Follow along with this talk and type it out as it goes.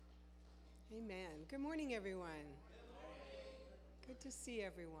Amen. Good morning, everyone. Good to see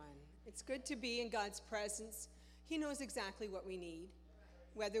everyone. It's good to be in God's presence. He knows exactly what we need,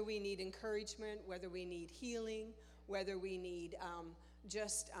 whether we need encouragement, whether we need healing, whether we need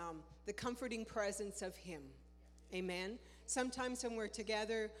the comforting presence of Him. Amen. Sometimes when we're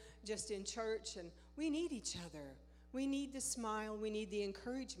together just in church and we need each other, we need the smile, we need the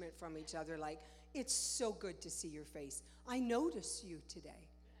encouragement from each other, like, it's so good to see your face. I notice you today.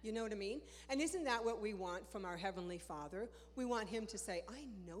 You know what I mean? And isn't that what we want from our Heavenly Father? We want Him to say, I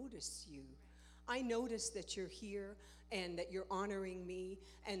notice you. I notice that you're here and that you're honoring me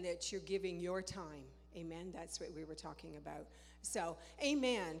and that you're giving your time. Amen? That's what we were talking about. So,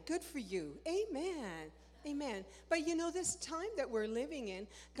 amen. Good for you. Amen. Amen. But you know, this time that we're living in,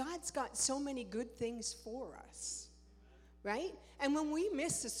 God's got so many good things for us. Right? And when we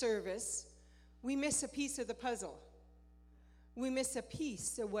miss a service, we miss a piece of the puzzle. We miss a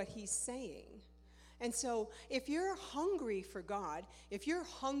piece of what He's saying. And so if you're hungry for God, if you're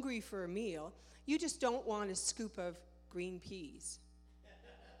hungry for a meal, you just don't want a scoop of green peas.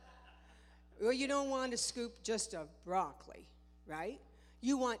 Or you don't want a scoop just of broccoli, right?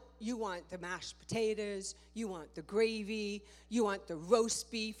 You want the mashed potatoes, you want the gravy, you want the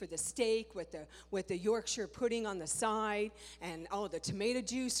roast beef or the steak with the Yorkshire pudding on the side and the tomato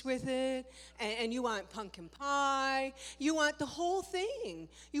juice with it, and you want pumpkin pie. You want the whole thing.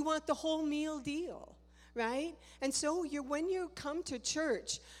 You want the whole meal deal, right? And so when you come to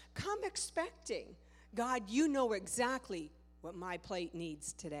church, come expecting, God, you know exactly what my plate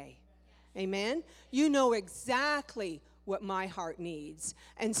needs today. Amen? You know exactly what my heart needs.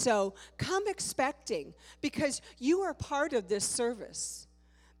 And so come expecting, because you are part of this service.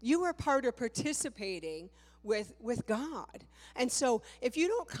 You are part of participating with God. And so if you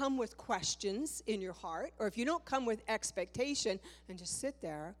don't come with questions in your heart, or if you don't come with expectation and just sit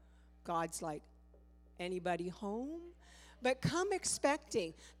there, God's like, anybody home? But come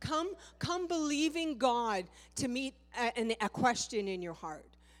expecting, come believing God to meet a question in your heart,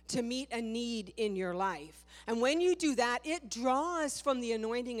 to meet a need in your life. And when you do that, it draws from the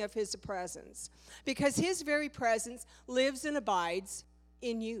anointing of His presence, because His very presence lives and abides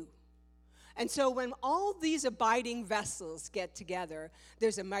in you. And so when all these abiding vessels get together,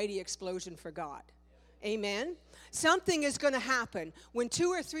 there's a mighty explosion for God. Amen? Something is going to happen when 2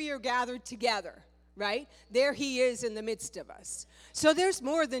 or 3 are gathered together. Right? There He is in the midst of us. So there's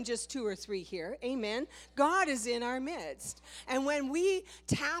more than just 2 or 3 here. Amen. God is in our midst. And when we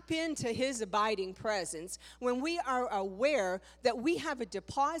tap into His abiding presence, when we are aware that we have a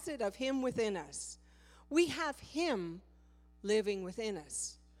deposit of Him within us, we have Him living within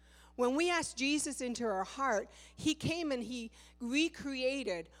us. When we ask Jesus into our heart, He came and He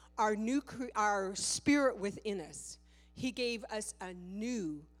recreated our spirit within us. He gave us a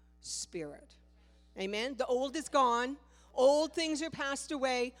new spirit. Amen. The old is gone. Old things are passed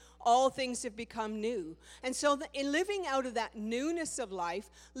away. All things have become new. And so in living out of that newness of life,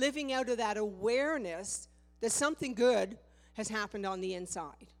 living out of that awareness that something good has happened on the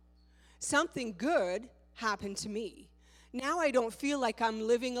inside. Something good happened to me. Now I don't feel like I'm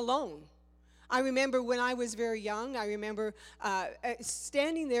living alone. I remember when I was very young, I remember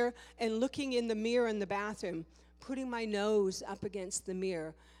standing there and looking in the mirror in the bathroom, putting my nose up against the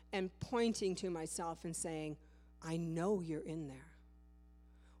mirror and pointing to myself and saying, I know you're in there.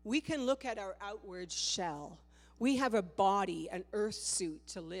 We can look at our outward shell. We have a body, an earth suit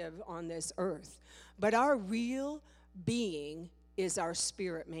to live on this earth. But our real being is our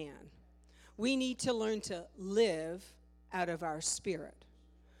spirit man. We need to learn to live out of our spirit.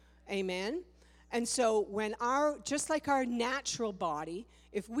 Amen? And so just like our natural body,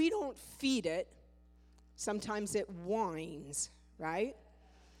 if we don't feed it, sometimes it whines, right?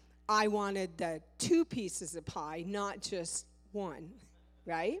 I wanted the 2 pieces of pie, not just 1,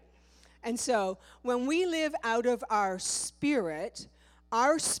 right? And so when we live out of our spirit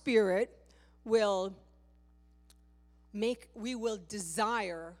will we will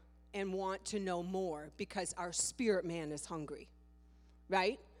desire and want to know more, because our spirit man is hungry,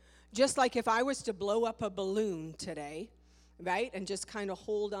 right? Just like if I was to blow up a balloon today, right, and just kind of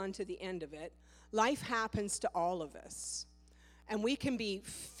hold on to the end of it, life happens to all of us. And we can be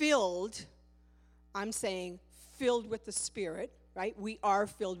filled, I'm saying filled with the Spirit, right? We are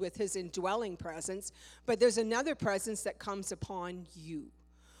filled with His indwelling presence, but there's another presence that comes upon you.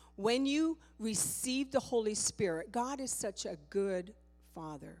 When you receive the Holy Spirit, God is such a good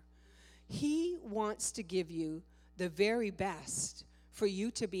Father. He wants to give you the very best for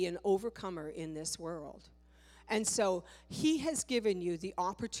you to be an overcomer in this world. And so He has given you the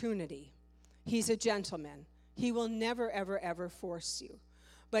opportunity. He's a gentleman. He will never, ever, ever force you.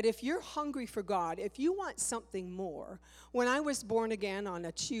 But if you're hungry for God, if you want something more, when I was born again on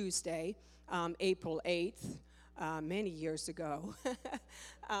a Tuesday, April 8th, many years ago,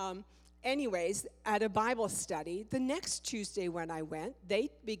 anyways, at a Bible study, the next Tuesday when I went, they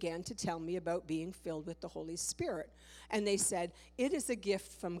began to tell me about being filled with the Holy Spirit. And they said, it is a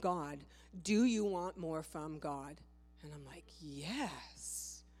gift from God. Do you want more from God? And I'm like,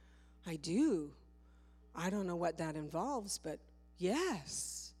 yes, I do. I don't know what that involves, but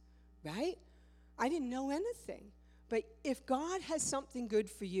yes, right? I didn't know anything. But if God has something good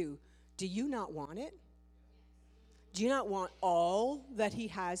for you, do you not want it? Do you not want all that he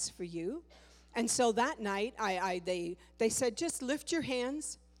has for you? And so that night, they said, just lift your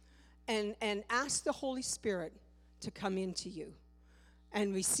hands and ask the Holy Spirit to come into you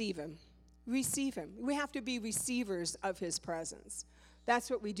and receive him. Receive him. We have to be receivers of his presence. That's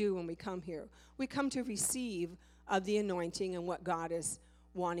what we do when we come here. We come to receive of the anointing and what God is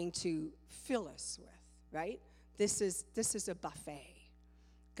wanting to fill us with, right? This is a buffet.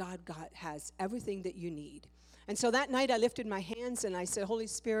 God has everything that you need. And so that night I lifted my hands and I said, Holy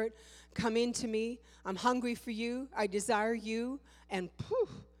Spirit, come into me. I'm hungry for you. I desire you. And poof,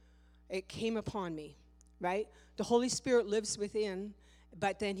 it came upon me, right? The Holy Spirit lives within,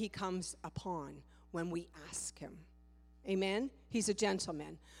 but then he comes upon when we ask him. Amen? He's a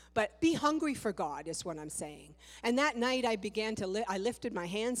gentleman. But be hungry for God is what I'm saying. And that night I began to I lifted my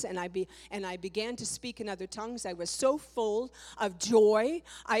hands and I began to speak in other tongues. I was so full of joy.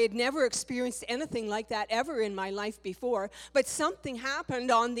 I had never experienced anything like that ever in my life before. But something happened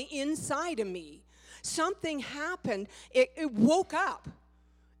on the inside of me. Something happened. It woke up.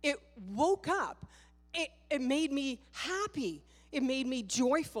 It woke up. It made me happy. It made me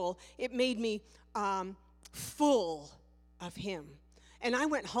joyful. It made me full of him. And I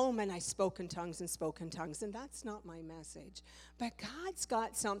went home and I spoke in tongues, and that's not my message. But God's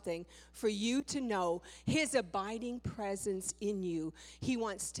got something for you to know, his abiding presence in you. He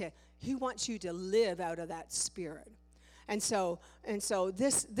wants you to live out of that spirit. And so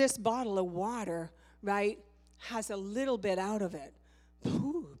this bottle of water, right, has a little bit out of it.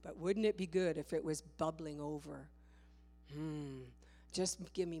 Ooh, but wouldn't it be good if it was bubbling over? Just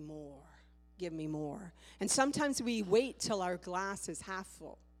give me more. Give me more. And sometimes we wait till our glass is half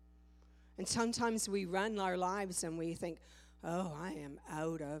full. And sometimes we run our lives and we think, oh, I am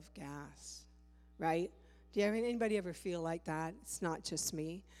out of gas, right? Anybody ever feel like that? It's not just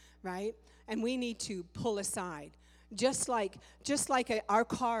me, right? And we need to pull aside. Just like our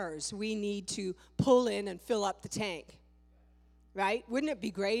cars, we need to pull in and fill up the tank. Right? Wouldn't it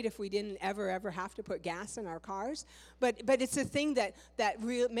be great if we didn't ever have to put gas in our cars? But it's a thing that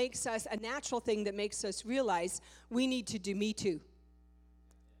makes us, a natural thing that makes us realize we need to do me too.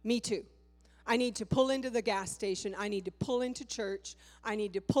 Me too. I need to pull into the gas station. I need to pull into church. I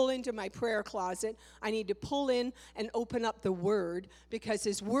need to pull into my prayer closet. I need to pull in and open up the Word, because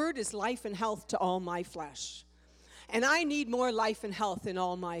his Word is life and health to all my flesh. And I need more life and health in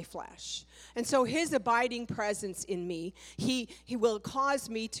all my flesh. And so his abiding presence in me, he will cause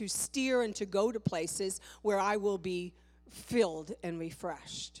me to steer and to go to places where I will be filled and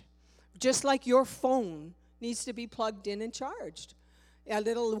refreshed. Just like your phone needs to be plugged in and charged. A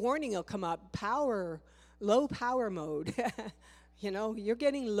little warning will come up, low power mode. You're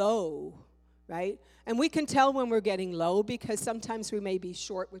getting low, right? And we can tell when we're getting low because sometimes we may be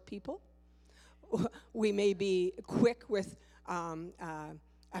short with people. We may be quick with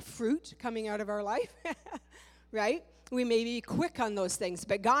a fruit coming out of our life, right? We may be quick on those things,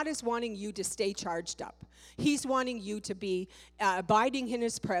 but God is wanting you to stay charged up. He's wanting you to be abiding in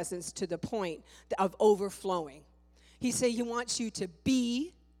his presence to the point of overflowing. He said he wants you to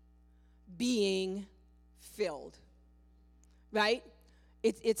be being filled, right?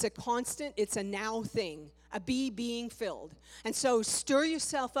 It's a constant, it's a now thing. A being filled. And so stir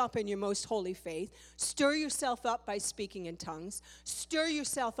yourself up in your most holy faith. Stir yourself up by speaking in tongues. Stir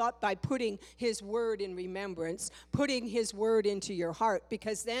yourself up by putting his word in remembrance, putting his word into your heart.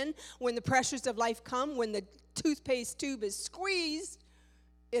 Because then when the pressures of life come, when the toothpaste tube is squeezed,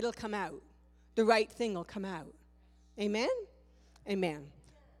 it'll come out. The right thing will come out. Amen? Amen.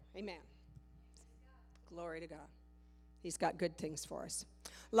 Amen. Glory to God. He's got good things for us.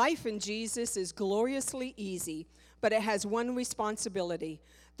 Life in Jesus is gloriously easy, but it has one responsibility,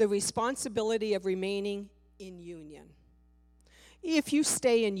 the responsibility of remaining in union. If you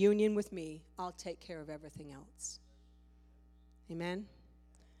stay in union with me, I'll take care of everything else. Amen?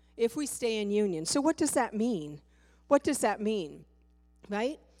 If we stay in union. So what does that mean? What does that mean?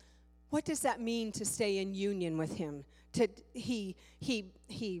 Right? What does that mean to stay in union with him?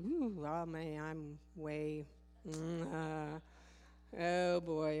 I'm way... Oh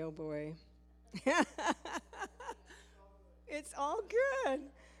boy, oh boy. It's all good.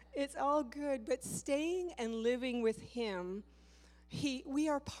 It's all good. But staying and living with Him, we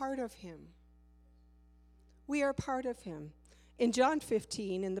are part of Him. We are part of Him. In John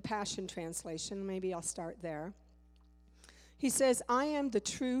 15, in the Passion Translation, maybe I'll start there. He says, I am the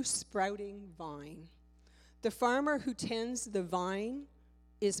true sprouting vine. The farmer who tends the vine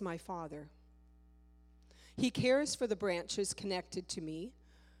is my Father. He cares for the branches connected to me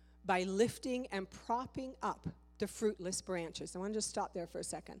by lifting and propping up the fruitless branches. I want to just stop there for a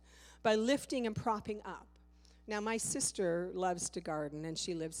second. By lifting and propping up. Now, my sister loves to garden, and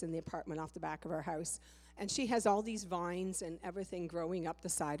she lives in the apartment off the back of our house. And she has all these vines and everything growing up the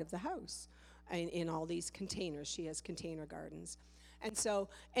side of the house in all these containers. She has container gardens. And so,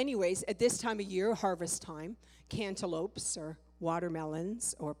 anyways, at this time of year, harvest time, cantaloupes or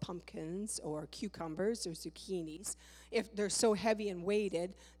watermelons or pumpkins or cucumbers or zucchinis, if they're so heavy and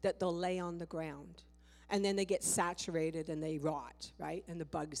weighted that they'll lay on the ground. And then they get saturated and they rot, right? And the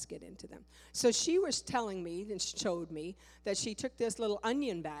bugs get into them. So she was telling me and showed me that she took this little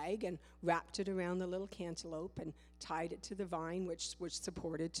onion bag and wrapped it around the little cantaloupe and tied it to the vine, which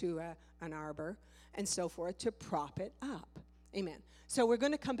supported to an arbor and so forth, to prop it up. Amen. So we're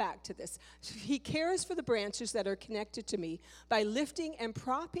going to come back to this. He cares for the branches that are connected to me by lifting and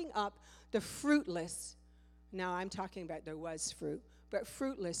propping up the fruitless. Now I'm talking about there was fruit, but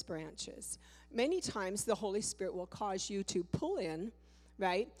fruitless branches. Many times the Holy Spirit will cause you to pull in,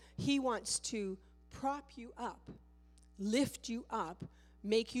 right? He wants to prop you up, lift you up,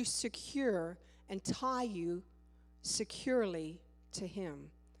 make you secure, and tie you securely to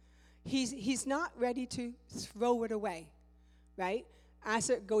Him. He's not ready to throw it away, right? As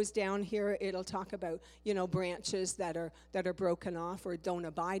it goes down here, it'll talk about, branches that are broken off or don't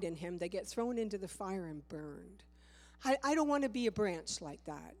abide in Him. They get thrown into the fire and burned. I don't want to be a branch like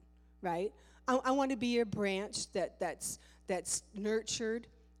that, right? I want to be a branch that's nurtured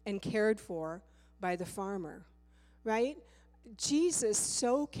and cared for by the farmer, right? Jesus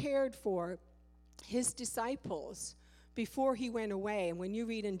so cared for His disciples before He went away. And when you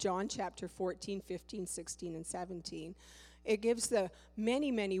read in John chapter 14, 15, 16, and 17, it gives the many,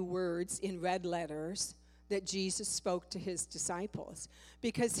 many words in red letters that Jesus spoke to His disciples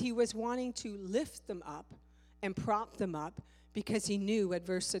because He was wanting to lift them up and prop them up because He knew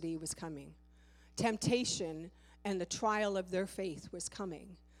adversity was coming. Temptation and the trial of their faith was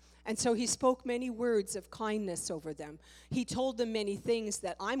coming. And so He spoke many words of kindness over them. He told them many things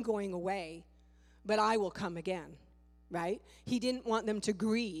that I'm going away, but I will come again, right? He didn't want them to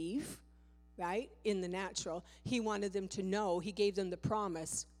grieve, right, in the natural. He wanted them to know. He gave them the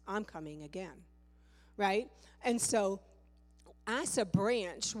promise, I'm coming again, right? And so as a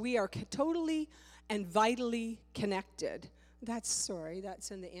branch, we are totally and vitally connected. That's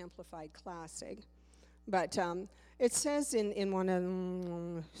in the Amplified Classic. But it says in one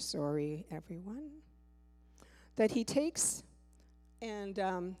of, sorry, everyone, that He takes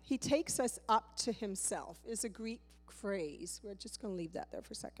us up to Himself is a Greek phrase. We're just going to leave that there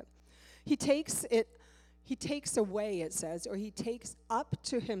for a second. He takes away, it says, or He takes up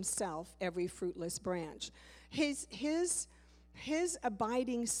to Himself every fruitless branch. His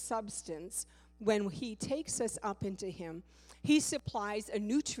abiding substance, when He takes us up into Him, He supplies a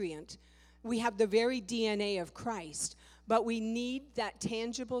nutrient. We have the very DNA of Christ, but we need that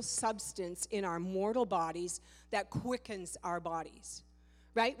tangible substance in our mortal bodies that quickens our bodies,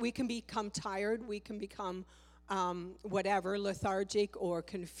 right? We can become tired. We can become lethargic or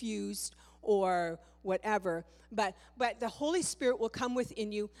confused or whatever. But the Holy Spirit will come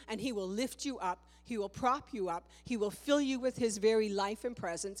within you, and He will lift you up. He will prop you up. He will fill you with His very life and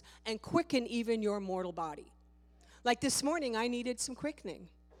presence and quicken even your mortal body. Like this morning, I needed some quickening.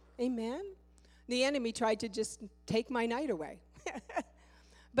 Amen? The enemy tried to just take my night away.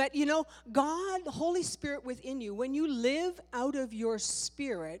 But, God, the Holy Spirit within you, when you live out of your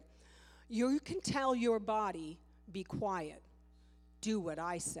spirit, you can tell your body, be quiet. Do what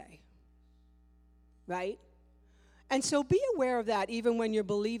I say. Right? And so be aware of that even when you're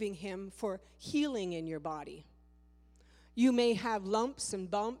believing Him for healing in your body. You may have lumps and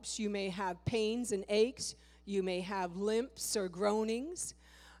bumps. You may have pains and aches. You may have limps or groanings.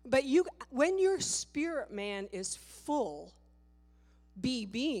 But when your spirit man is full,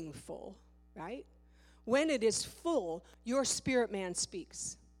 being full, right? When it is full, your spirit man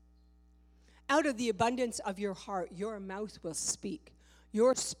speaks. Out of the abundance of your heart, your mouth will speak.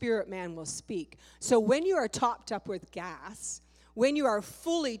 Your spirit man will speak. So when you are topped up with gas, when you are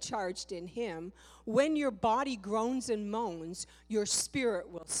fully charged in Him, when your body groans and moans, your spirit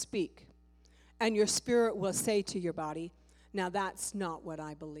will speak. And your spirit will say to your body, Now, that's not what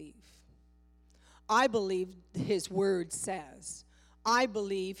I believe. I believe his word says. I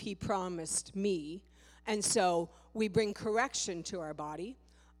believe he promised me. And so we bring correction to our body.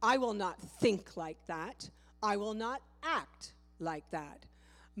 I will not think like that. I will not act like that.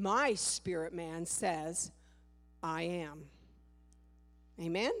 My spirit man says, I am.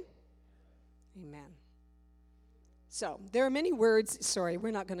 Amen? Amen. So there are many words. Sorry,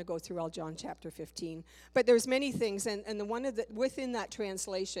 we're not going to go through all John chapter 15. But there's many things. And the one of the, within that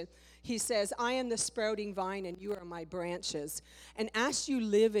translation, he says, I am the sprouting vine and you are my branches. And as you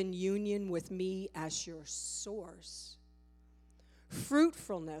live in union with me as your source,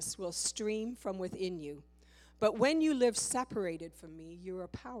 fruitfulness will stream from within you. But when you live separated from me, you are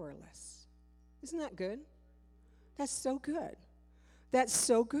powerless. Isn't that good? That's so good. That's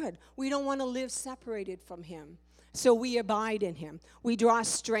so good. We don't want to live separated from him. So we abide in him. We draw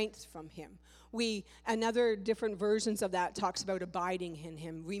strength from him. Another different versions of that talks about abiding in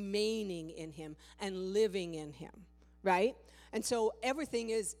him, remaining in him, and living in him, right? And so everything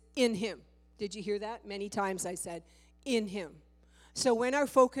is in him. Did you hear that? Many times I said, in him. So when our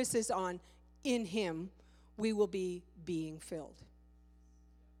focus is on in him, we will be being filled.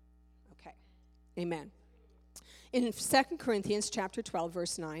 Okay. Amen. In 2 Corinthians chapter 12,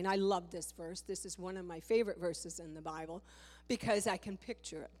 verse 9, I love this verse. This is one of my favorite verses in the Bible because I can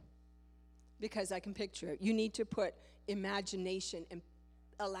picture it. You need to put imagination and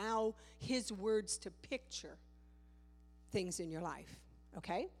allow his words to picture things in your life,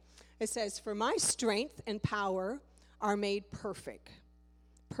 okay? It says, for my strength and power are made perfect,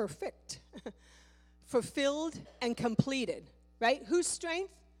 fulfilled and completed, right? Whose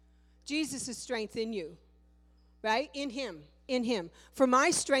strength? Jesus' strength in you. Right? In him. For my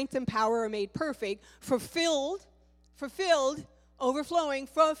strength and power are made perfect, fulfilled, overflowing,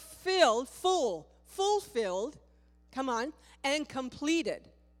 fulfilled, come on, and completed,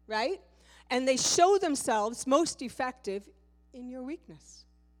 right? And they show themselves most effective in your weakness.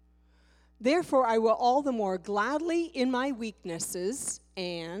 Therefore, I will all the more gladly in my weaknesses,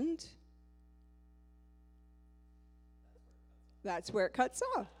 and that's where it cuts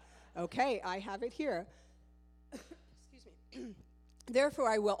off. Okay, I have it here. Therefore,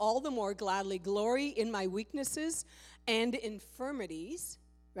 I will all the more gladly glory in my weaknesses and infirmities,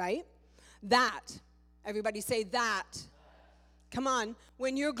 right? That, everybody say that. Come on.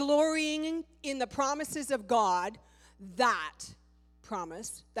 When you're glorying in the promises of God, that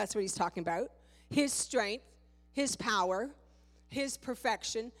promise, that's what he's talking about. His strength, his power, his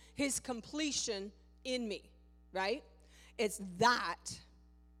perfection, his completion in me, right? It's that,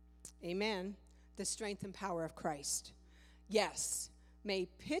 amen, the strength and power of Christ. Yes, may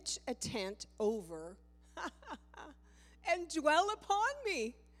pitch a tent over and dwell upon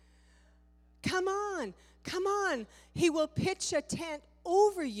me. Come on. He will pitch a tent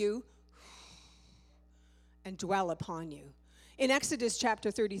over you and dwell upon you. In Exodus chapter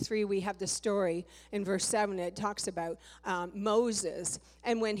 33, we have the story in verse 7. It talks about Moses,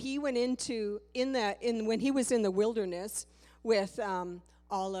 and when he went when he was in the wilderness with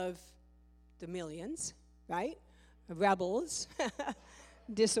all of the millions, right? Rebels,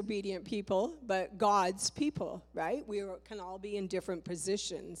 disobedient people, but God's people, right? We can all be in different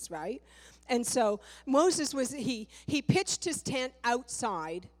positions, right? And so Moses he pitched his tent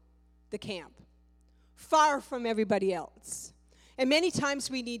outside the camp, far from everybody else. And many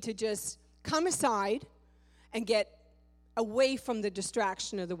times we need to just come aside and get away from the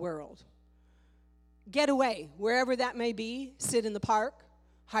distraction of the world. Get away, wherever that may be. Sit in the park.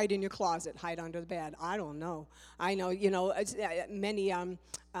 Hide in your closet, hide under the bed. I don't know. I know, many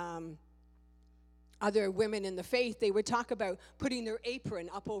other women in the faith, they would talk about putting their apron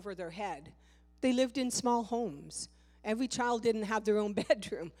up over their head. They lived in small homes. Every child didn't have their own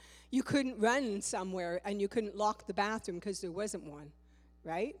bedroom. You couldn't run somewhere and you couldn't lock the bathroom because there wasn't one,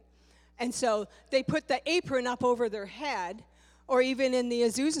 right? And so they put the apron up over their head, or even in the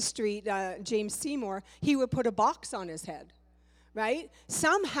Azusa Street, James Seymour, he would put a box on his head. Right?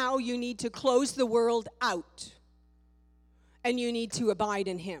 Somehow you need to close the world out, and you need to abide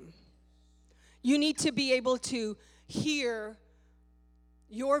in him. You need to be able to hear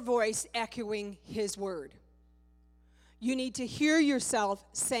your voice echoing his word. You need to hear yourself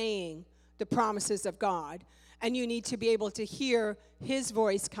saying the promises of God, and you need to be able to hear his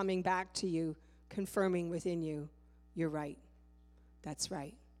voice coming back to you, confirming within you, you're right. That's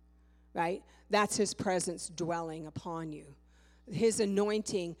right. Right? That's his presence dwelling upon you. His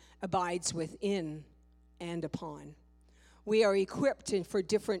anointing abides within and upon. We are equipped for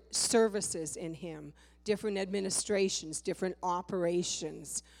different services in him, different administrations, different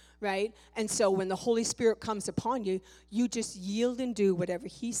operations, right? And so when the Holy Spirit comes upon you, you just yield and do whatever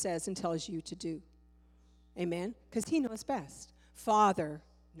he says and tells you to do. Amen? Because he knows best. Father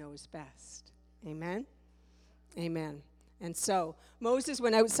knows best. Amen? Amen. And so Moses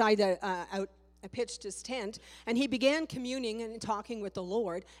went outside pitched his tent, and he began communing and talking with the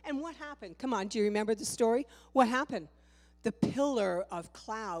Lord. And what happened? Come on, do you remember the story? What happened? The pillar of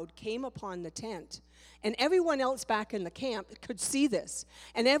cloud came upon the tent. And everyone else back in the camp could see this.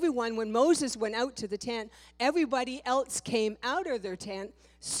 And everyone, when Moses went out to the tent, everybody else came out of their tent,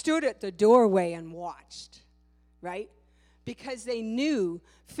 stood at the doorway and watched, right? Because they knew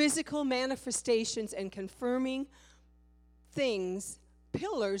physical manifestations and confirming things,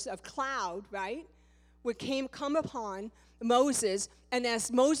 pillars of cloud, right, would come upon Moses. And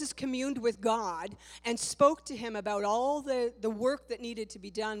as Moses communed with God and spoke to him about all the work that needed to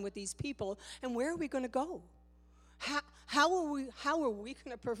be done with these people, and where are we going to go? How are we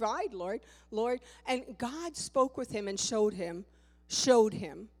going to provide, Lord? And God spoke with him and showed him,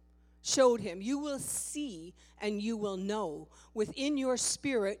 you will see and you will know. Within your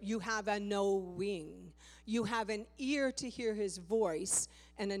spirit, you have a knowing. You have an ear to hear his voice,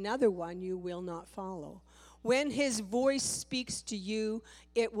 and another one you will not follow. When his voice speaks to you,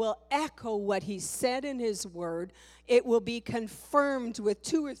 it will echo what he said in his word. It will be confirmed with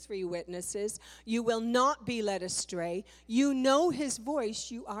 2 or 3 witnesses. You will not be led astray. You know his voice.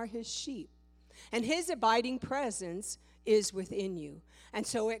 You are his sheep. And his abiding presence is within you. And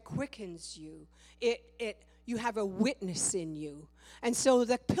so it quickens you. You have a witness in you. And so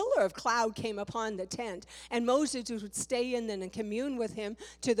the pillar of cloud came upon the tent, and Moses would stay in then and commune with him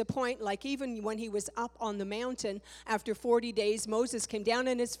to the point, like even when he was up on the mountain after 40 days, Moses came down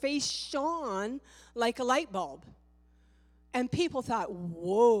and his face shone like a light bulb. And people thought,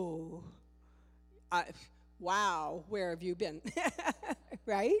 whoa, wow, where have you been?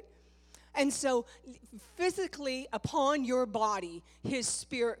 Right? And so physically upon your body, his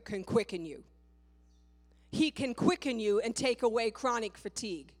spirit can quicken you. He can quicken you and take away chronic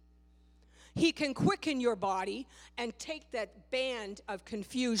fatigue. He can quicken your body and take that band of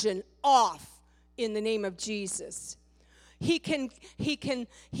confusion off in the name of Jesus. He can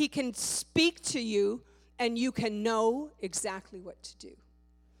speak to you, and you can know exactly what to do.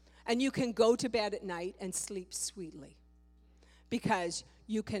 And you can go to bed at night and sleep sweetly. Because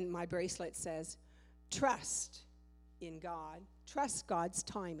you can, my bracelet says, trust in God. Trust God's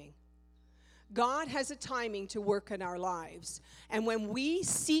timing. God has a timing to work in our lives. And when we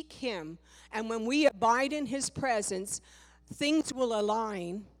seek him and when we abide in his presence, things will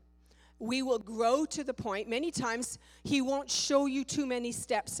align. We will grow to the point. Many times he won't show you too many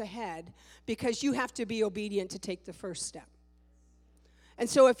steps ahead because you have to be obedient to take the first step. And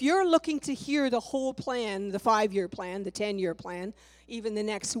so if you're looking to hear the whole plan, the 5-year plan, the 10-year plan, even the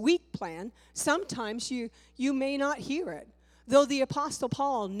next week plan, sometimes you may not hear it. Though the Apostle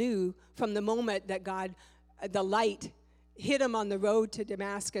Paul knew from the moment that God, the light, hit him on the road to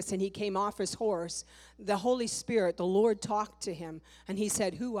Damascus and he came off his horse, the Holy Spirit, the Lord talked to him and he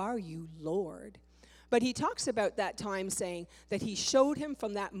said, "Who are you, Lord?" But he talks about that time saying that he showed him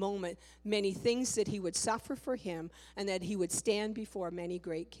from that moment many things that he would suffer for him and that he would stand before many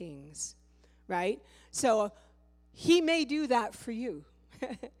great kings, right? So he may do that for you.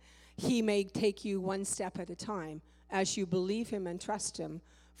 He may take you one step at a time as you believe him and trust him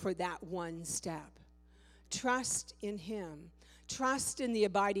for that one step. Trust in him. Trust in the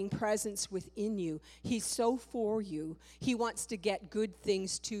abiding presence within you. He's so for you. He wants to get good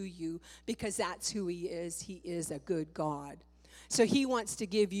things to you because that's who he is. He is a good God. So he wants to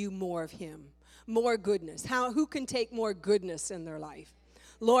give you more of him, more goodness. Who can take more goodness in their life?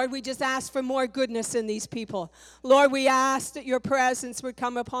 Lord, we just ask for more goodness in these people. Lord, we ask that your presence would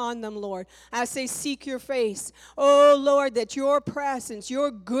come upon them, Lord, as they seek your face. Oh, Lord, that your presence,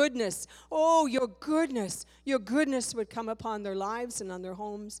 your goodness would come upon their lives and on their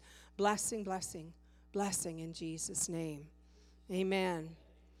homes. Blessing, blessing, blessing in Jesus' name. Amen.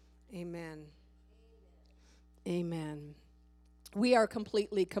 Amen. Amen. We are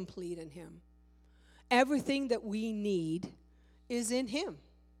completely complete in him. Everything that we need is in him.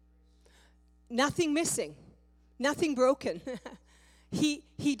 Nothing missing, nothing broken.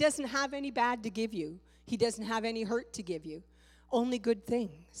 He doesn't have any bad to give you. He doesn't have any hurt to give you. Only good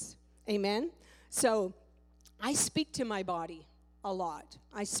things. Amen? So I speak to my body a lot.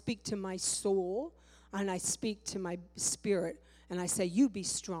 I speak to my soul, and I speak to my spirit, and I say, you be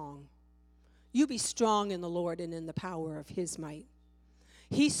strong. You be strong in the Lord and in the power of his might.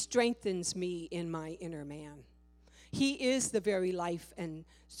 He strengthens me in my inner man. He is the very life and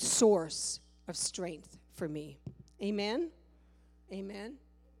source of strength for me. Amen? Amen?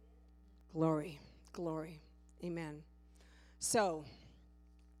 Glory, glory. Amen. So,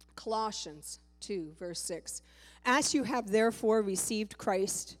 Colossians 2, verse 6. As you have therefore received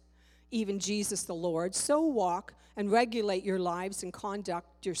Christ, even Jesus the Lord, so walk and regulate your lives and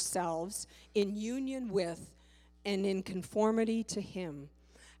conduct yourselves in union with and in conformity to him.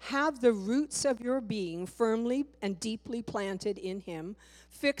 Have the roots of your being firmly and deeply planted in him,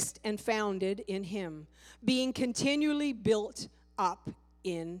 fixed and founded in him, being continually built up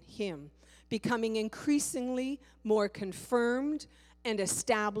in him, becoming increasingly more confirmed and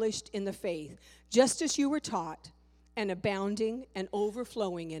established in the faith, just as you were taught, and abounding and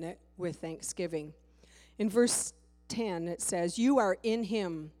overflowing in it with thanksgiving. In verse 10, it says, you are in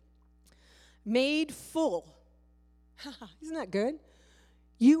him, made full. Isn't that good?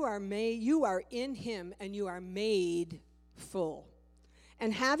 You are in him, and you are made full.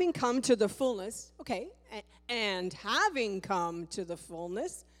 And having come to the fullness, and having come to the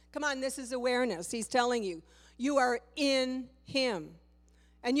fullness, come on, this is awareness. He's telling you, you are in him,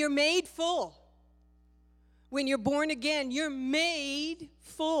 and you're made full. When you're born again, you're made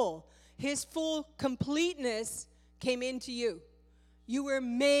full. His full completeness came into you. You were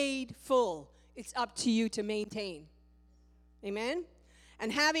made full. It's up to you to maintain. Amen?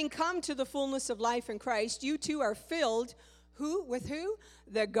 And having come to the fullness of life in Christ, you too are filled, with who?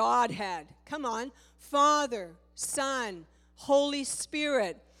 The Godhead. Come on. Father, Son, Holy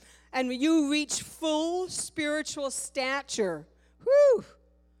Spirit. And when you reach full spiritual stature,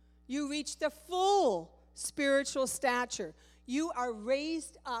 you reach the full spiritual stature. You are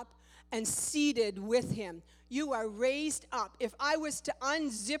raised up and seated with him. You are raised up. If I was to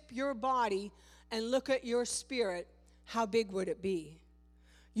unzip your body and look at your spirit, how big would it be?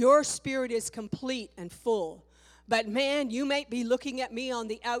 Your spirit is complete and full. But man, you might be looking at me on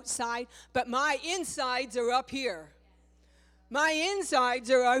the outside, but my insides are up here. My insides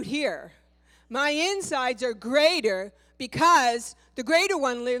are out here. My insides are greater because the greater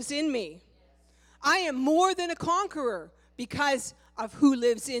one lives in me. I am more than a conqueror because of who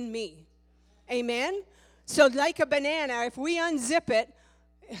lives in me. Amen? So like a banana, if we unzip it,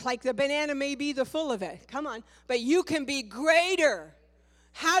 like the banana may be the full of it. Come on. But you can be greater.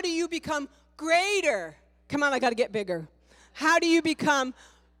 How do you become greater? Come on, I got to get bigger. How do you become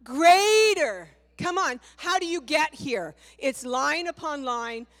greater? Come on. How do you get here? It's line upon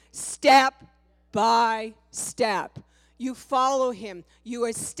line, step by step. You follow him. You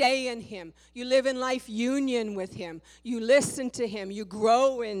stay in him. You live in life union with him. You listen to him. You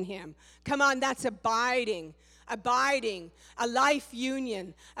grow in him. Come on, that's abiding. Abiding, a life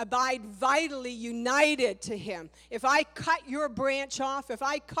union. Abide vitally united to him. If I cut your branch off, if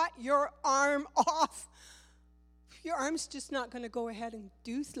I cut your arm off, your arm's just not going to go ahead and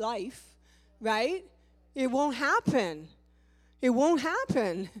do life, right? It won't happen. It won't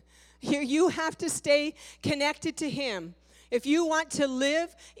happen. You have to stay connected to him. If you want to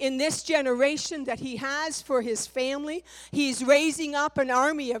live in this generation that he has for his family, he's raising up an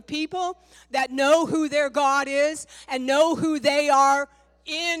army of people that know who their God is and know who they are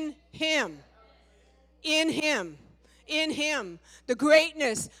in him. In him. In him. The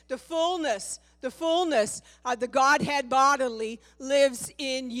greatness, the fullness of the Godhead bodily lives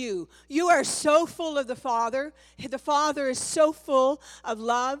in you. You are so full of the Father. The Father is so full of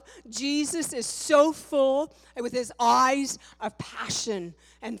love. Jesus is so full with his eyes of passion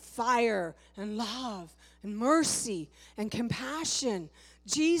and fire and love and mercy and compassion.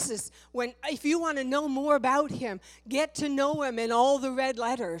 Jesus, if you want to know more about him, get to know him in all the red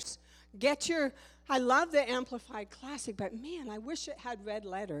letters. I love the Amplified Classic, but man, I wish it had red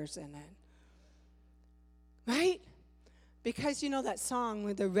letters in it. Right? Because you know that song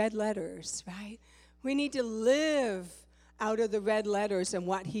with the red letters, right? We need to live out of the red letters and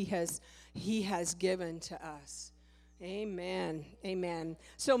what he has given to us. Amen. Amen.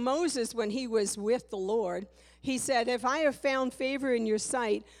 So Moses, when he was with the Lord, he said, if I have found favor in your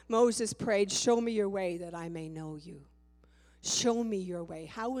sight, Moses prayed, show me your way that I may know you. Show me your way.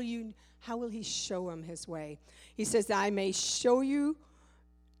 How will he show him his way? He says, I may show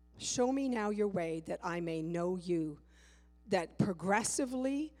me now your way that I may know you, that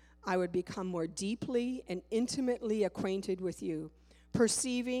progressively I would become more deeply and intimately acquainted with you,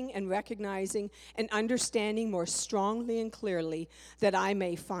 perceiving and recognizing and understanding more strongly and clearly that I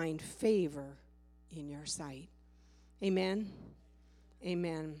may find favor in your sight. Amen.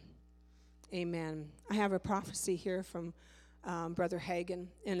 Amen. Amen. I have a prophecy here from Brother Hagin,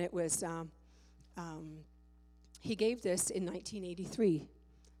 and it was, he gave this in 1983.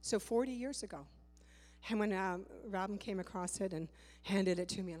 So 40 years ago. And when Robin came across it and handed it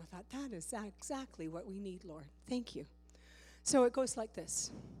to me, and I thought, that is exactly what we need, Lord. Thank you. So it goes like this.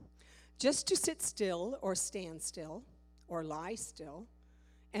 just to sit still or stand still or lie still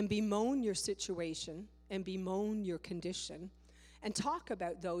and bemoan your situation and bemoan your condition and talk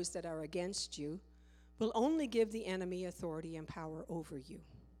about those that are against you will only give the enemy authority and power over you,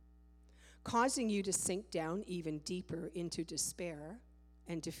 causing you to sink down even deeper into despair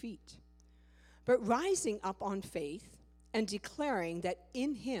and defeat. But rising up on faith and declaring that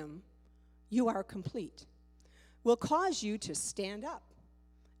in him you are complete will cause you to stand up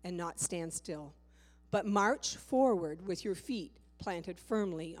and not stand still, but march forward with your feet planted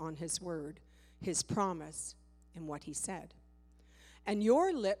firmly on his word, his promise, and what he said. And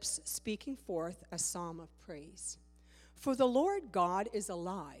your lips speaking forth a psalm of praise. For the Lord God is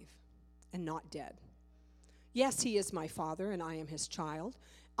alive and not dead. Yes, he is my Father, and I am his child.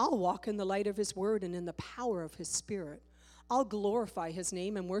 I'll walk in the light of his word and in the power of his Spirit. I'll glorify his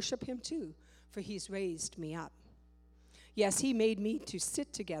name and worship him too, for he's raised me up. Yes, he made me to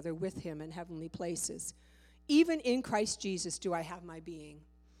sit together with him in heavenly places. Even in Christ Jesus do I have my being,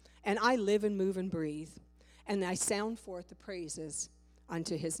 and I live and move and breathe, and I sound forth the praises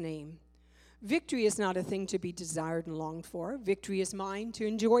unto his name. Victory is not a thing to be desired and longed for. Victory is mine to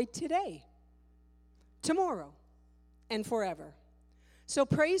enjoy today, tomorrow, and forever. So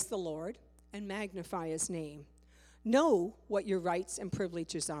praise the Lord and magnify his name. Know what your rights and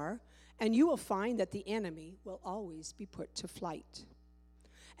privileges are, and you will find that the enemy will always be put to flight.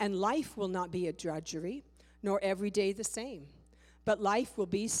 And life will not be a drudgery, nor every day the same, but life will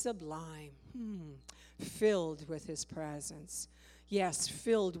be sublime, filled with his presence. Yes,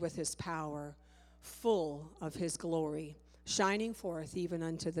 filled with his power, full of his glory, shining forth even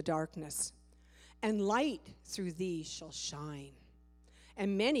unto the darkness. And light through thee shall shine.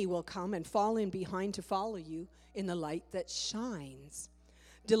 And many will come and fall in behind to follow you in the light that shines.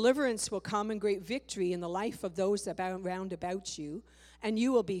 Deliverance will come and great victory in the life of those round about you, and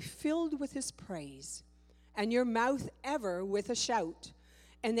you will be filled with his praise, and your mouth ever with a shout.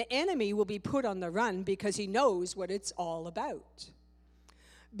 And the enemy will be put on the run because he knows what it's all about.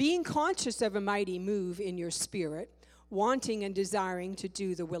 Being conscious of a mighty move in your spirit, wanting and desiring to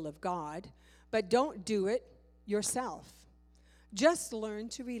do the will of God, but don't do it yourself. Just learn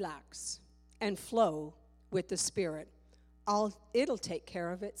to relax and flow with the Spirit. It'll take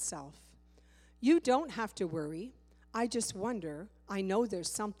care of itself. You don't have to worry. I just wonder. I know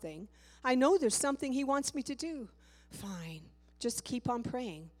there's something. I know there's something he wants me to do. Fine. Just keep on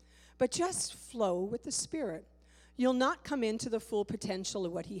praying. But just flow with the Spirit. You'll not come into the full potential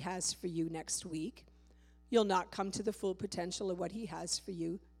of what he has for you next week. You'll not come to the full potential of what he has for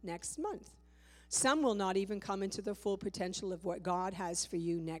you next month. Some will not even come into the full potential of what God has for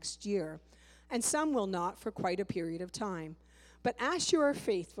you next year. And some will not for quite a period of time. But as you are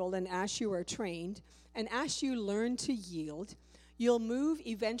faithful and as you are trained and as you learn to yield, you'll move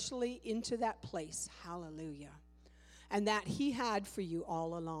eventually into that place. Hallelujah. And that he had for you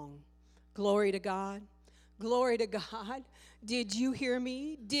all along. Glory to God. Glory to God. Did you hear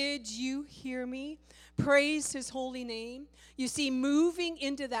me? Did you hear me? Praise his holy name. You see, moving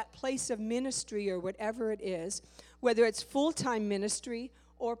into that place of ministry or whatever it is, whether it's full-time ministry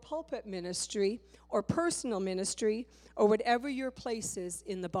or pulpit ministry or personal ministry or whatever your place is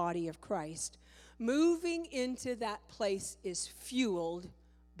in the body of Christ, moving into that place is fueled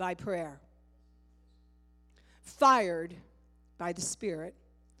by prayer, fired by the Spirit,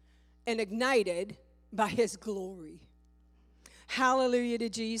 and ignited by his glory. Hallelujah to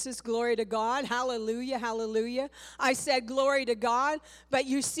Jesus. Glory to God. Hallelujah. Hallelujah. I said glory to God. But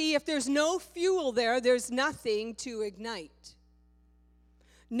you see, if there's no fuel there, there's nothing to ignite.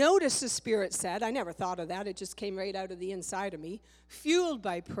 Notice the Spirit said, I never thought of that. It just came right out of the inside of me. Fueled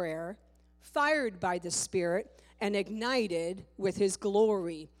by prayer, fired by the Spirit, and ignited with his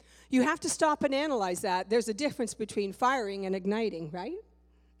glory. You have to stop and analyze that. There's a difference between firing and igniting, right?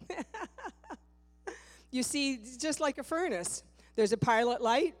 You see, just like a furnace. There's a pilot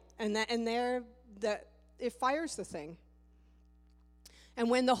light, and it fires the thing. And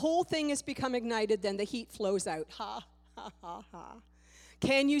when the whole thing has become ignited, then the heat flows out. Ha, ha, ha, ha.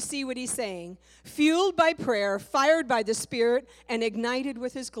 Can you see what he's saying? Fueled by prayer, fired by the Spirit, and ignited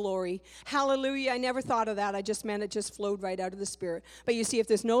with his glory. Hallelujah. I never thought of that. I just meant it just flowed right out of the Spirit. But you see, if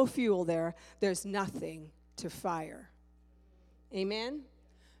there's no fuel there, there's nothing to fire. Amen?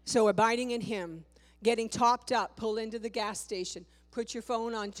 So abiding in him. Getting topped up, pull into the gas station, put your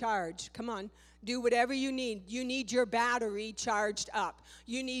phone on charge. Come on, do whatever you need. You need your battery charged up.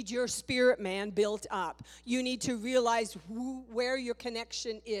 You need your spirit man built up. You need to realize where your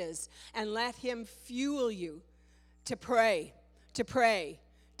connection is and let him fuel you to pray, to pray,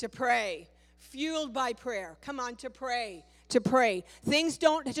 to pray. Fueled by prayer. Come on, to pray, to pray. Things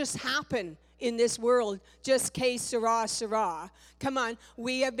don't just happen in this world, just que sera, sera. Come on,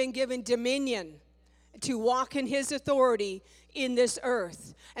 we have been given dominion to walk in his authority in this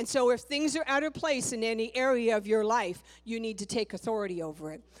earth. And so if things are out of place in any area of your life, you need to take authority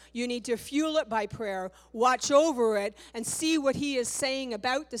over it. You need to fuel it by prayer, watch over it, and see what he is saying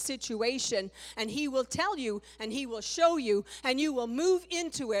about the situation. And he will tell you, and he will show you, and you will move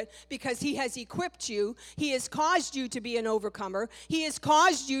into it because he has equipped you. He has caused you to be an overcomer. He has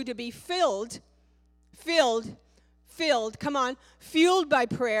caused you to be filled, come on, fueled by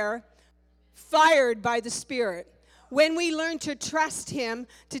prayer, fired by the Spirit. When we learn to trust him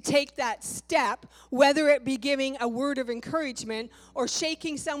to take that step, whether it be giving a word of encouragement or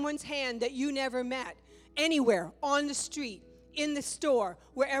shaking someone's hand that you never met, anywhere, on the street, in the store,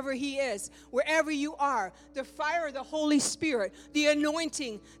 wherever he is, wherever you are, the fire of the Holy Spirit, the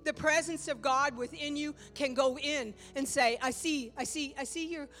anointing, the presence of God within you can go in and say, I see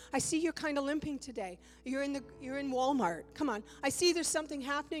you're kind of limping today. You're in Walmart. Come on. I see there's something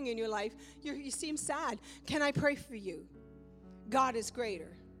happening in your life. You seem sad. Can I pray for you? God is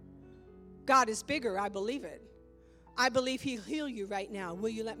greater. God is bigger. I believe it. I believe he'll heal you right now. Will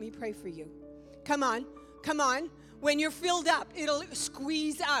you let me pray for you? Come on. Come on. When you're filled up, it'll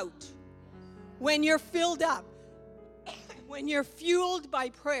squeeze out. When you're filled up, when you're fueled by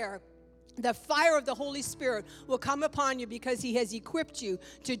prayer, the fire of the Holy Spirit will come upon you because he has equipped you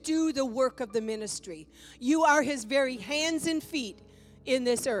to do the work of the ministry. You are his very hands and feet in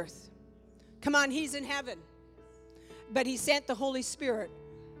this earth. Come on, he's in heaven. But he sent the Holy Spirit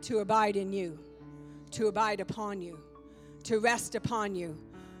to abide in you, to abide upon you, to rest upon you,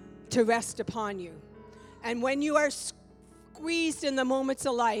 to rest upon you. And when you are squeezed in the moments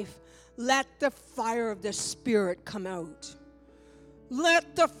of life, let the fire of the Spirit come out.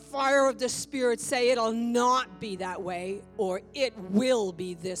 Let the fire of the Spirit say it'll not be that way or it will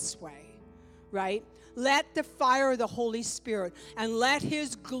be this way, right? Let the fire of the Holy Spirit and let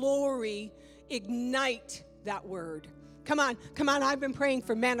his glory ignite that word. Come on, I've been praying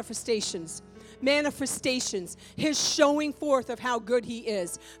for manifestations, his showing forth of how good he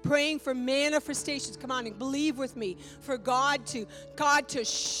is. Praying for manifestations. Come on and believe with me for God to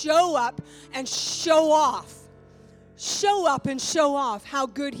show up and show off. Show up and show off how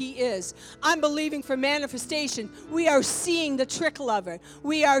good he is. I'm believing for manifestation. We are seeing the trickle of it.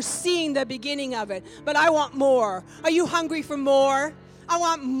 We are seeing the beginning of it. But I want more. Are you hungry for more? I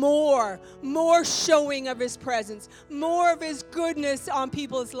want more showing of his presence, more of his goodness on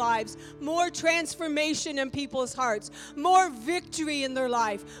people's lives, more transformation in people's hearts, more victory in their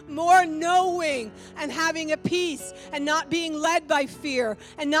life, more knowing and having a peace and not being led by fear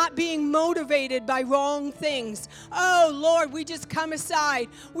and not being motivated by wrong things. Oh, Lord, we just come aside.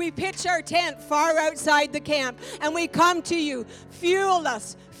 We pitch our tent far outside the camp and we come to you. Fuel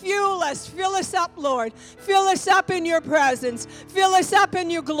us. Fuel us. Fill us up, Lord. Fill us up in your presence. Fill us up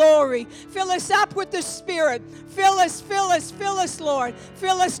in your glory. Fill us up with the Spirit. Fill us, Lord.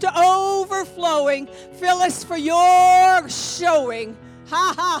 Fill us to overflowing. Fill us for your showing.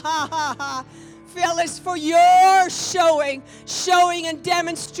 Ha, ha, ha, ha, ha. Fill us for your showing and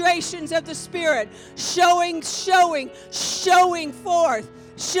demonstrations of the Spirit. Showing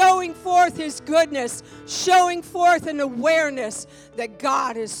forth his goodness, showing forth an awareness that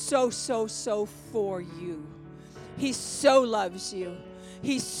God is so for you. He so loves you.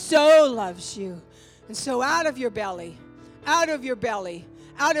 He so loves you. And so out of your belly, out of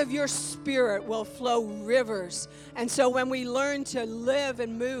your spirit will flow rivers. And so when we learn to live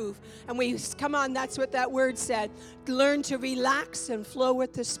and move, and that's what that word said, learn to relax and flow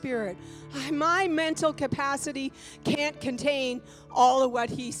with the Spirit. My mental capacity can't contain all of what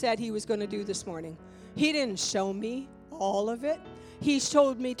he said he was going to do this morning. He didn't show me all of it. He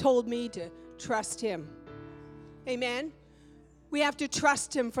told me to trust him. Amen? We have to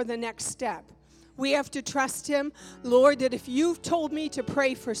trust him for the next step. We have to trust him, Lord, that if you've told me to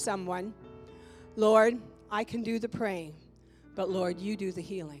pray for someone, Lord, I can do the praying, but Lord, you do the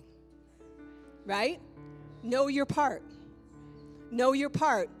healing. Right? Know your part. Know your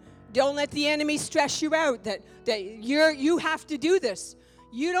part. Don't let the enemy stress you out that you have to do this.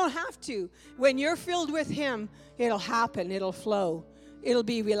 You don't have to. When you're filled with him, it'll happen. It'll flow. It'll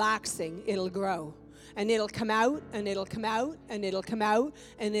be relaxing. It'll grow. And it'll come out, and it'll come out, and it'll come out,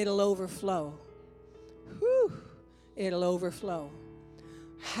 and it'll overflow. Whew. It'll overflow.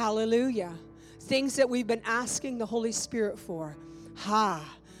 Hallelujah. Things that we've been asking the Holy Spirit for.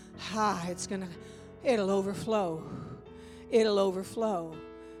 It'll overflow. It'll overflow.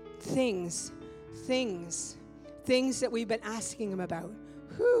 Things that we've been asking him about.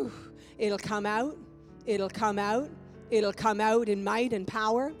 Whew. It'll come out. It'll come out. It'll come out in might and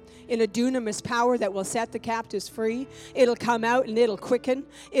power, in a dunamis power that will set the captives free. It'll come out and it'll quicken.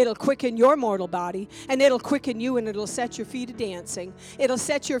 It'll quicken your mortal body, and it'll quicken you, and it'll set your feet a dancing. It'll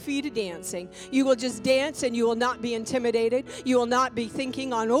set your feet a dancing. You will just dance, and you will not be intimidated. You will not be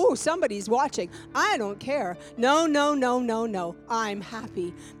thinking on, oh, somebody's watching. I don't care. No, no, no, no, no. I'm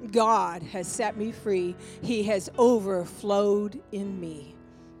happy. God has set me free. He has overflowed in me.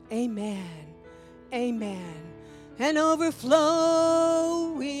 Amen. Amen. An overflowing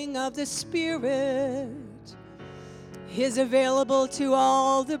of the Spirit is available to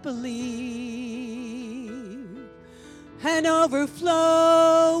all that believe. An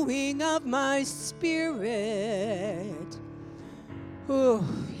overflowing of my spirit. Ooh,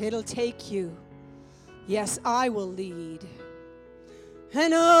 it'll take you. Yes, I will lead.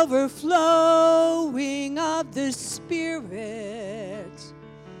 An overflowing of the Spirit.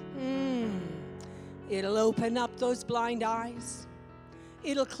 It'll open up those blind eyes.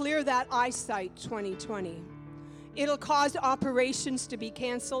 It'll clear that eyesight 2020. It'll cause operations to be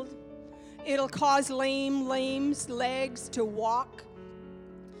canceled. It'll cause lame's legs to walk.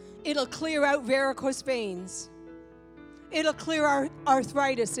 It'll clear out varicose veins. It'll clear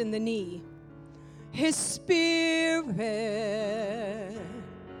arthritis in the knee. His Spirit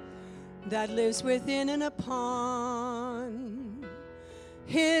that lives within and upon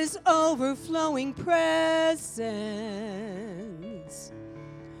His overflowing presence.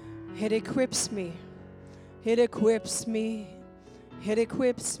 It equips me. It equips me. It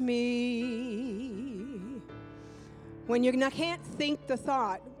equips me. When you can't think the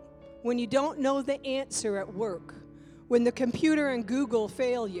thought, when you don't know the answer at work, when the computer and Google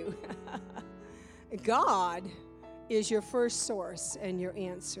fail you, God is your first source and your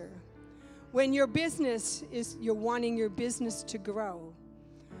answer. When your business is, you're wanting your business to grow,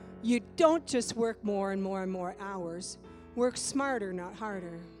 you don't just work more and more and more hours. Work smarter, not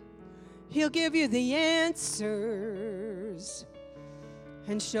harder. He'll give you the answers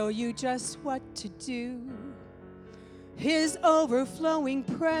and show you just what to do. His overflowing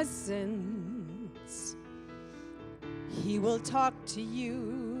presence, He will talk to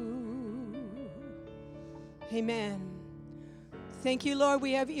you. Amen. Thank you, Lord.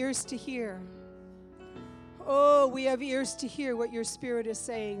 We have ears to hear. Oh, we have ears to hear what your Spirit is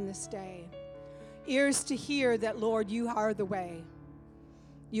saying this day. Ears to hear that, Lord, you are the way.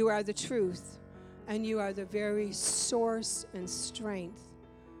 You are the truth. And you are the very source and strength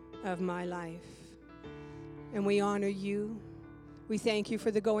of my life. And we honor you. We thank you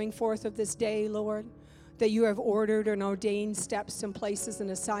for the going forth of this day, Lord, that you have ordered and ordained steps and places and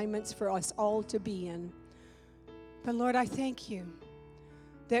assignments for us all to be in. But, Lord, I thank you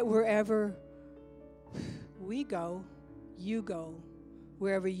that wherever we go, you go.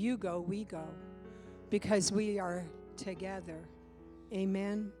 Wherever you go, we go. Because we are together.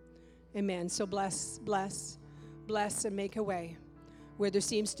 Amen. Amen. So bless, and make a way where there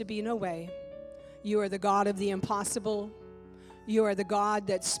seems to be no way. You are the God of the impossible. You are the God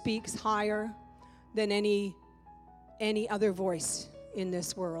that speaks higher than any other voice in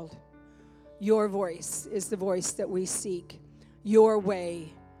this world. Your voice is the voice that we seek. Your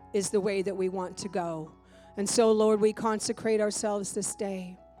way is the way that we want to go. And so, Lord, we consecrate ourselves this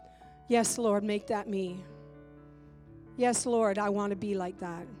day. Yes, Lord, make that me. Yes, Lord, I want to be like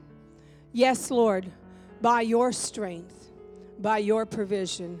that. Yes, Lord, by your strength, by your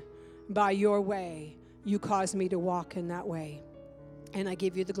provision, by your way, you cause me to walk in that way. And I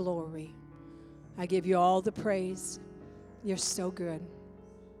give you the glory. I give you all the praise. You're so good.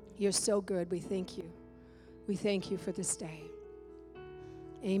 You're so good. We thank you. We thank you for this day.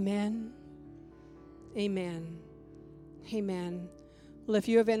 Amen. Amen. Amen. Well, if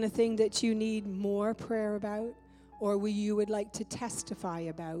you have anything that you need more prayer about, or you would like to testify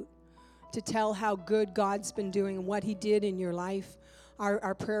about, to tell how good God's been doing and what He did in your life,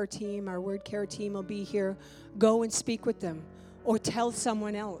 our prayer team, our word care team will be here. Go and speak with them, or tell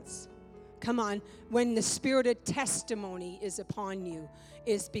someone else. Come on, when the spirit of testimony is upon you,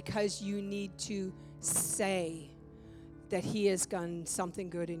 is because you need to say that He has done something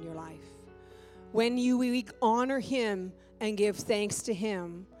good in your life. When we honor Him and give thanks to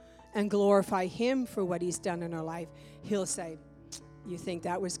Him and glorify Him for what He's done in our life, He'll say, you think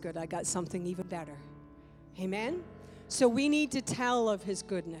that was good? I got something even better. Amen? So we need to tell of His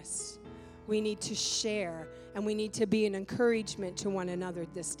goodness. We need to share, and we need to be an encouragement to one another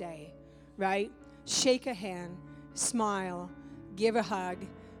this day, right? Shake a hand, smile, give a hug,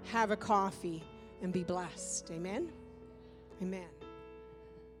 have a coffee, and be blessed. Amen? Amen.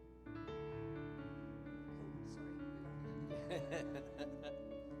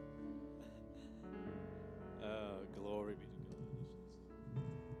 Oh, glory.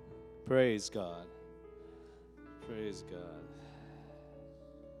 Praise God. Praise God.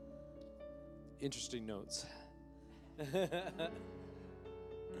 Interesting notes.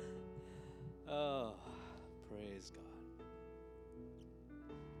 Oh, praise God.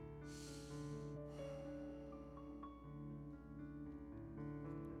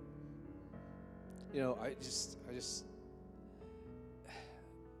 You know, I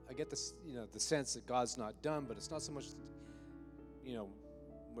get this, the sense that God's not done, but it's not so much,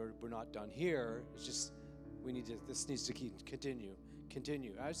 we're not done here. It's just this needs to continue.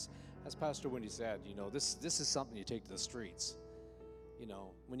 As Pastor Wendy said, this is something you take to the streets.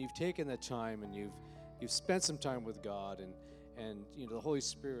 When you've taken the time and you've spent some time with God and the Holy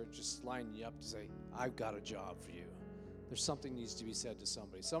Spirit just lining you up to say, I've got a job for you. There's something needs to be said to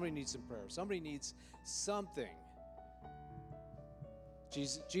somebody. Somebody needs some prayer. Somebody needs something.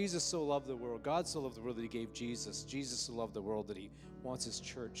 Jesus so loved the world. God so loved the world that he gave Jesus. Jesus so loved the world that he wants his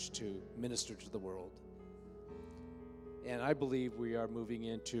church to minister to the world. And I believe we are moving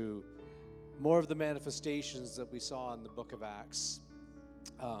into more of the manifestations that we saw in the book of Acts.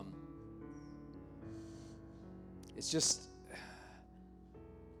 It's the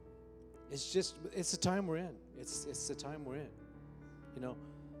time we're in. It's the time we're in.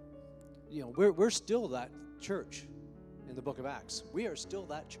 We're still that church in the book of Acts. We are still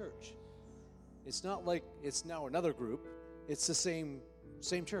that church. It's not like it's now another group. It's the same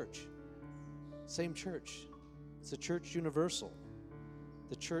church. Same church. It's the church universal,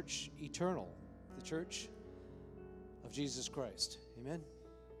 the church eternal, the church of Jesus Christ. Amen?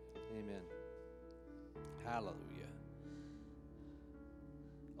 Amen. Hallelujah.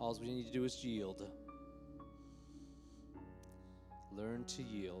 All we need to do is yield. Learn to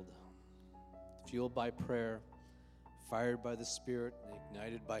yield. Fueled by prayer, fired by the Spirit, and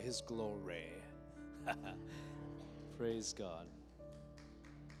ignited by His glory. Praise God.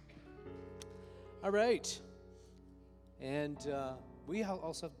 All right. And we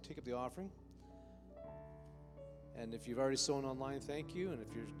also have to take up the offering. And if you've already sown online, thank you. And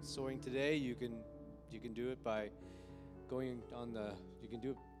if you're sowing today, you can do it by going on you can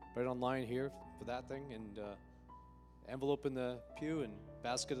do it right online here for that thing, and envelope in the pew and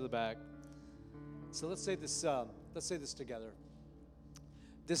basket at the back. So let's say this together.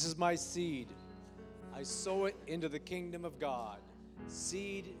 This is my seed. I sow it into the kingdom of God.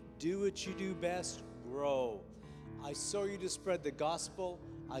 Seed, do what you do best, grow. I sow you to spread the gospel.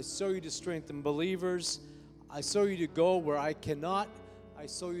 I sow you to strengthen believers. I sow you to go where I cannot. I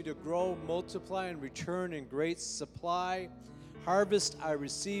sow you to grow, multiply, and return in great supply. Harvest, I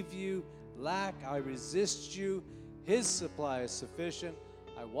receive you. Lack, I resist you. His supply is sufficient.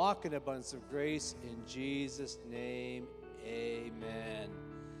 I walk in abundance of grace. In Jesus' name, amen.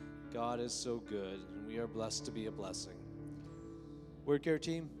 God is so good, and we are blessed to be a blessing. Word Care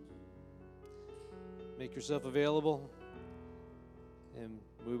team, make yourself available, and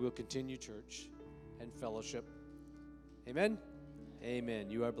we will continue church and fellowship. Amen?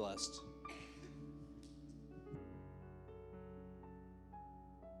 Amen. You are blessed.